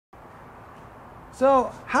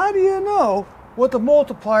So how do you know what the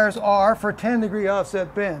multipliers are for 10-degree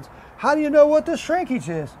offset bends? How do you know what the shrinkage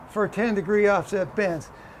is for 10-degree offset bends?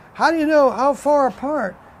 How do you know how far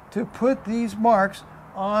apart to put these marks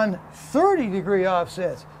on 30-degree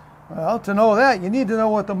offsets? Well, to know that, you need to know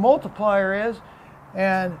what the multiplier is,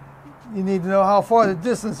 and you need to know how far the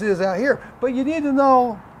distance is out here. But you need to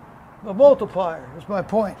know the multiplier, is my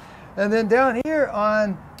point. And then down here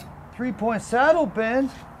on 3-point saddle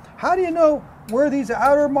bends, how do you know where these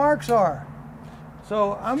outer marks are?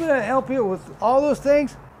 So I'm going to help you with all those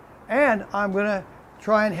things, and I'm going to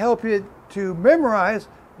try and help you to memorize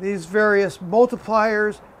these various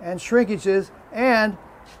multipliers and shrinkages and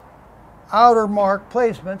outer mark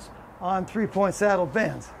placements on 3-point saddle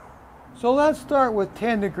bends. So let's start with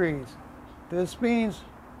 10 degrees. This means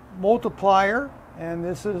multiplier, and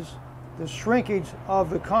this is the shrinkage of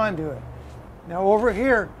the conduit. Now over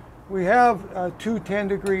here we have two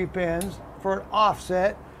 10-degree bends for an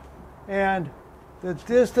offset, and the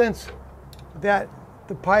distance that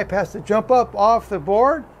the pipe has to jump up off the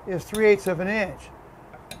board is 3/8 of an inch.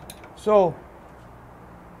 So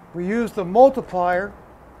we use the multiplier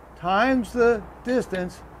times the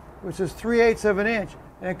distance, which is 3/8 of an inch,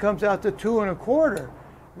 and it comes out to 2 1/4.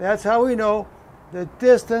 That's how we know the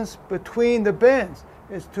distance between the bends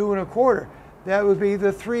is 2 1/4. That would be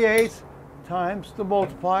the 3/8 times the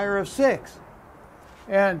multiplier of 6.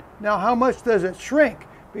 And now how much does it shrink?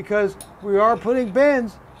 Because we are putting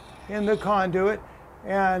bends in the conduit,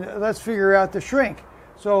 and let's figure out the shrink.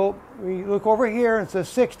 So we look over here, and it's a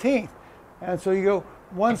 1/16, and so you go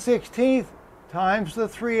 1/16 times the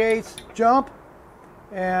 3/8 jump,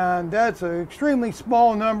 and that's an extremely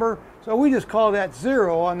small number, so we just call that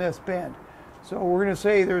 0 on this bend. So we're going to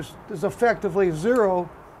say there's effectively 0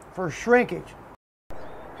 for shrinkage.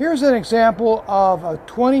 Here's an example of a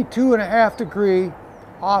 22.5 degree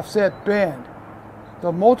offset bend.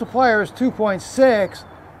 The multiplier is 2.6,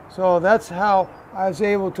 so that's how I was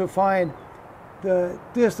able to find the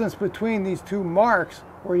distance between these two marks.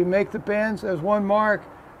 Where you make the bends, there's one mark,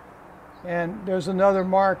 and there's another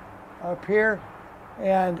mark up here.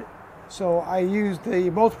 And so I used the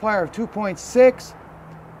multiplier of 2.6,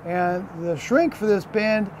 and the shrink for this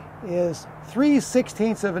bend is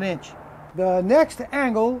 3/16 of an inch. The next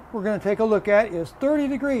angle we're going to take a look at is 30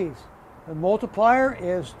 degrees. The multiplier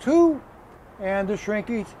is 2, and the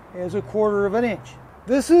shrinkage is 1/4 of an inch.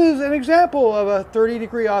 This is an example of a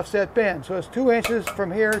 30-degree offset bend. So it's 2 inches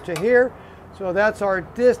from here to here. So that's our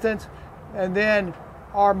distance. And then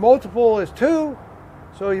our multiple is 2.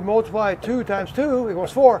 So you multiply 2 times 2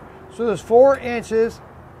 equals 4. So there's 4 inches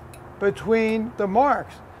between the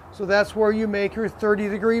marks. So that's where you make your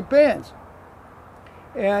 30-degree bends.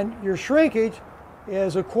 And your shrinkage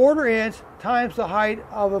is 1/4 inch times the height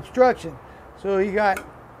of obstruction. So you got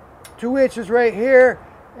 2 inches right here,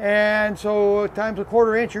 and so times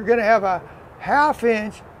 1/4 inch, you're going to have a 1/2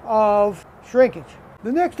 inch of shrinkage.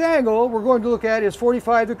 The next angle we're going to look at is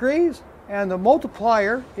 45 degrees, and the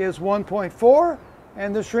multiplier is 1.4,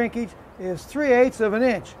 and the shrinkage is 3/8 of an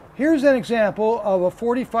inch. Here's an example of a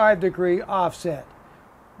 45-degree offset.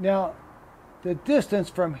 Now, the distance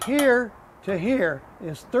from here to here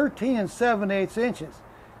is 13 7/8 inches.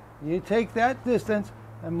 You take that distance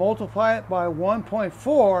and multiply it by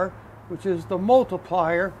 1.4, which is the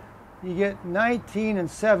multiplier, you get 19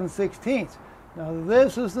 7/16. Now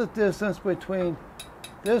this is the distance between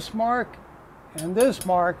this mark and this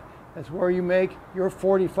mark. That's where you make your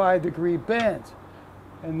 45-degree bends.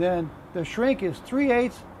 And then the shrink is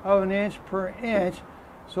 3/8 of an inch per inch.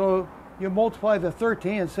 So you multiply the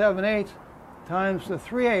 13 7/8 times the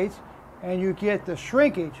 3/8, and you get the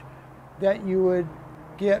shrinkage that you would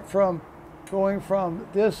get from going from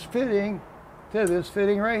this fitting to this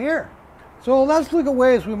fitting right here. So let's look at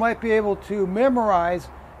ways we might be able to memorize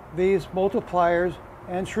these multipliers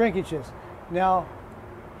and shrinkages. Now,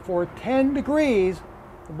 for 10 degrees,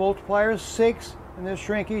 the multiplier is 6, and the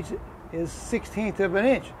shrinkage is 1/16 of an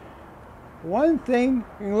inch. One thing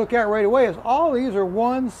you can look at right away is all these are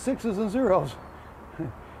 1s, 6s, and 0s.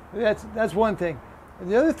 That's one thing.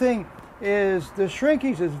 And the other thing is the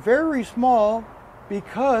shrinkage is very small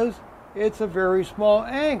because it's a very small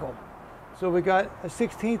angle. So we got a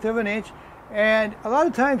 1/16 of an inch, and a lot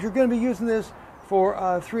of times you're going to be using this for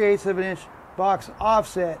a 3/8 of an inch box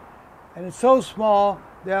offset, and it's so small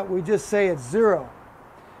that we just say it's 0.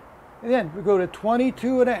 And then we go to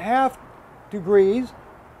 22.5 degrees.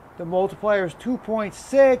 The multiplier is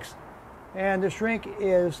 2.6, and the shrink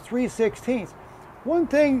is 3/16. One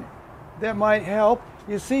thing that might help,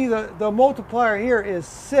 you see the multiplier here is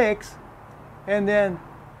 6, and then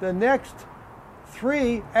the next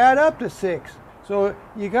 3 add up to 6. So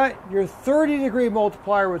you got your 30-degree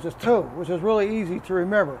multiplier, which is 2, which is really easy to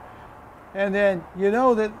remember. And then you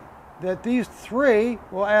know that these 3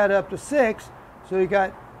 will add up to 6. So you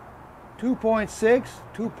got 2.6,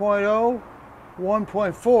 2.0,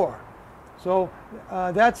 1.4. So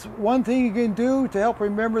that's one thing you can do to help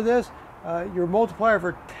remember this. Your multiplier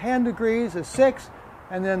for 10 degrees is 6,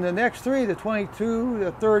 and then the next 3, the 22,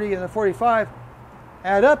 the 30, and the 45,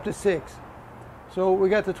 add up to 6. So we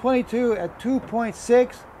got the 22 at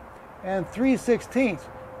 2.6 and 3/16.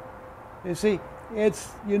 You see,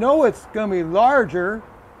 it's going to be larger,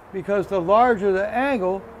 because the larger the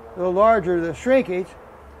angle, the larger the shrinkage.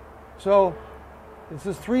 So this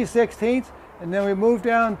is 3/16, and then we move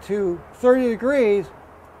down to 30 degrees.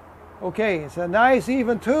 Okay, it's a nice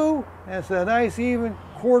even 2, and it's a nice even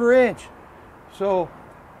 1/4 inch. So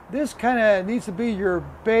this kind of needs to be your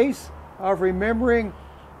base of remembering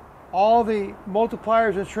all the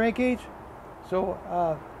multipliers and shrinkage. So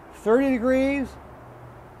 30 degrees,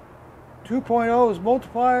 2.0 is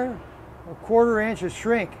multiplier, 1/4 inch is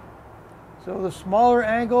shrink. So the smaller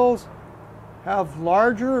angles have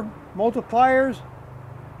larger multipliers,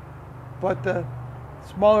 but the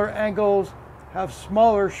smaller angles have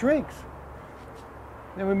smaller shrinks.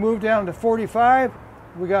 Then we move down to 45.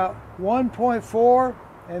 We got 1.4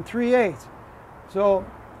 and 3/8. So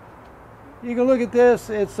you can look at this.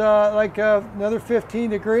 It's like another 15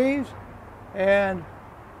 degrees, and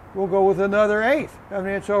we'll go with another 1/8 of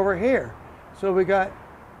an inch over here. So we got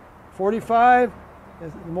 45.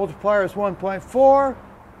 The multiplier is 1.4,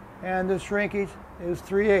 and the shrinkage is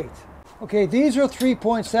 3/8. Okay, these are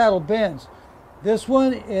 3-point saddle bends. This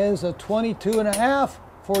one is a 22.5,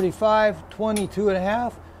 45,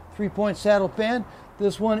 22.5, 3-point saddle bend.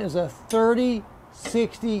 This one is a 30,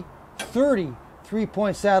 60, 30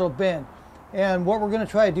 3-point saddle bend. And what we're going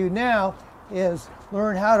to try to do now is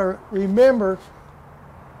learn how to remember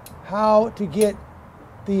how to get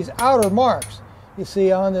these outer marks. You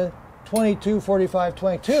see on the 22, 45,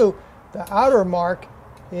 22, the outer mark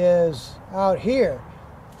is out here.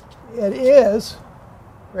 It is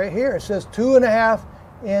right here. It says 2.5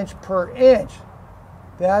 inch per inch.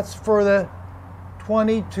 That's for the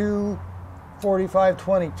 22, 45,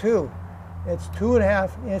 22. It's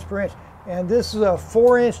 2.5 inch per inch. And this is a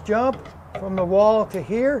 4-inch jump from the wall to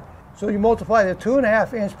here. So you multiply the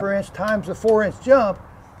 2.5 inch per inch times the 4-inch jump,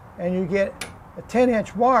 and you get a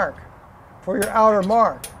 10-inch mark for your outer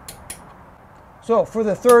mark. So for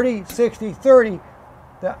the 30, 60, 30,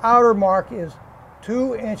 the outer mark is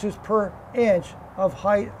 2 inches per inch of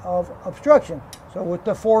height of obstruction. So with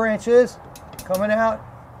the 4 inches coming out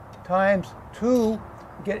times 2, you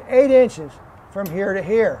get 8 inches from here to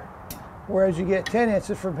here, whereas you get 10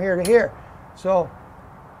 inches from here to here. So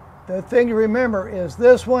the thing to remember is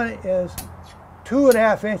this one is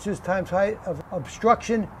 2.5 inches times height of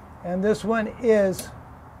obstruction, and this one is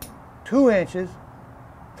 2 inches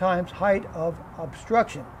times height of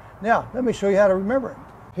obstruction. Now, let me show you how to remember it.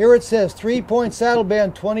 Here it says 3-point saddle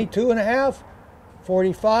bend 22.5,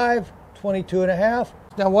 45, 22.5.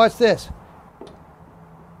 Now watch this.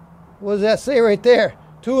 What does that say right there?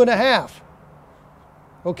 2.5.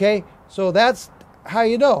 Okay, so that's how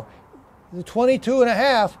you know. The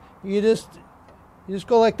 22.5, you just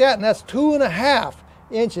go like that, and that's 2.5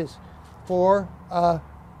 inches for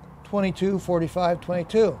 22, 45,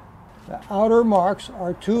 22. The outer marks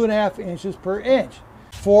are 2.5 inches per inch.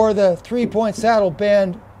 For the 3-point saddle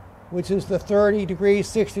bend, which is the 30 degrees,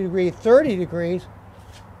 60 degrees, 30 degrees,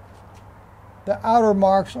 the outer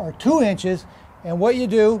marks are 2 inches, and what you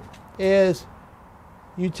do is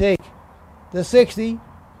you take the 60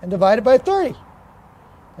 and divide it by 30,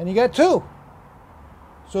 and you got 2.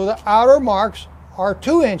 So the outer marks are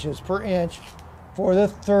 2 inches per inch for the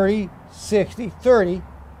 30, 60, 30,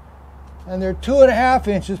 and they're 2.5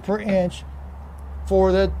 inches per inch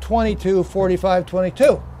for the 22, 45,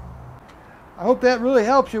 22. I hope that really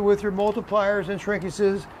helps you with your multipliers and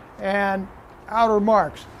shrinkages and outer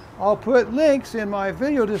marks. I'll put links in my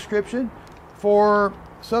video description for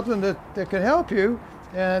something that can help you,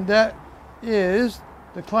 and that is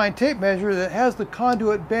the Klein tape measure that has the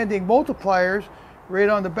conduit bending multipliers right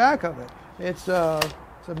on the back of it. It's a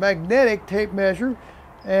magnetic tape measure,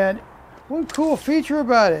 and one cool feature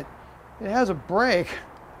about it, it has a brake.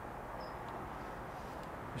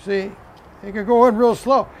 You see, it can go in real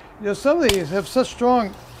slow. You know, some of these have such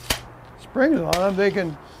strong springs on them, they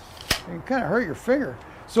can kind of hurt your finger.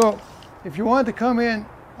 So if you want it to come in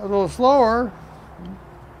a little slower,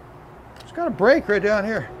 it's got a brake right down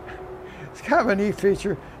here. It's kind of a neat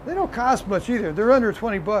feature. They don't cost much either. They're under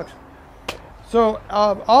 20 bucks. So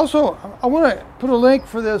also, I want to put a link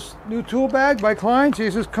for this new tool bag by Klein. See,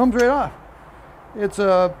 it just comes right off. It's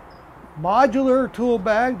a modular tool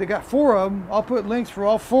bag. They got 4 of them. I'll put links for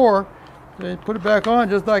all 4. They put it back on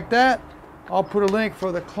just like that. I'll put a link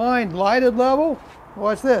for the Klein lighted level.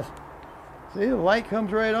 Watch this. See, the light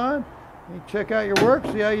comes right on. You check out your work,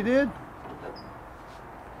 see how you did.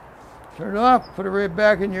 Turn it off, put it right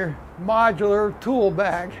back in your modular tool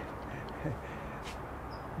bag.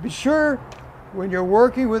 Be sure when you're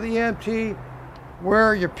working with EMT,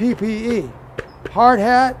 wear your PPE. Hard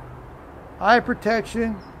hat, eye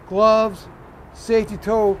protection, gloves, safety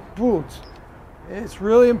toe boots. It's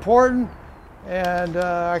really important, and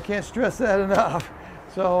I can't stress that enough.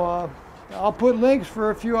 So I'll put links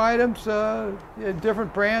for a few items in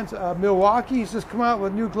different brands. Milwaukee's just come out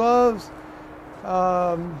with new gloves.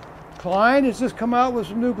 Klein has just come out with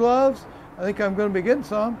some new gloves. I think I'm going to be getting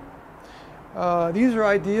some. These are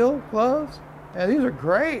ideal gloves, and these are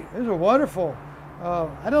great. These are wonderful.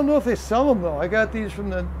 I don't know if they sell them though. I got these from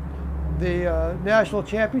the National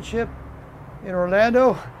Championship in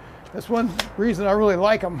Orlando. That's one reason I really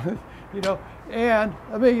like them, you know. And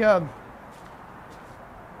I'll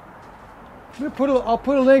put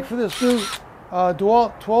a link for this new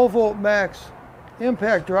 12 volt max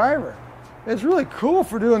impact driver. It's really cool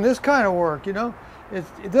for doing this kind of work, you know.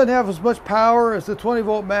 It doesn't have as much power as the 20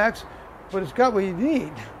 volt max, but it's got what you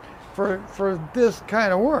need for this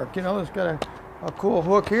kind of work, you know. It's got a cool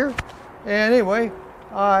hook here. And anyway,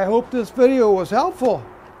 I hope this video was helpful.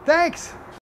 Thanks.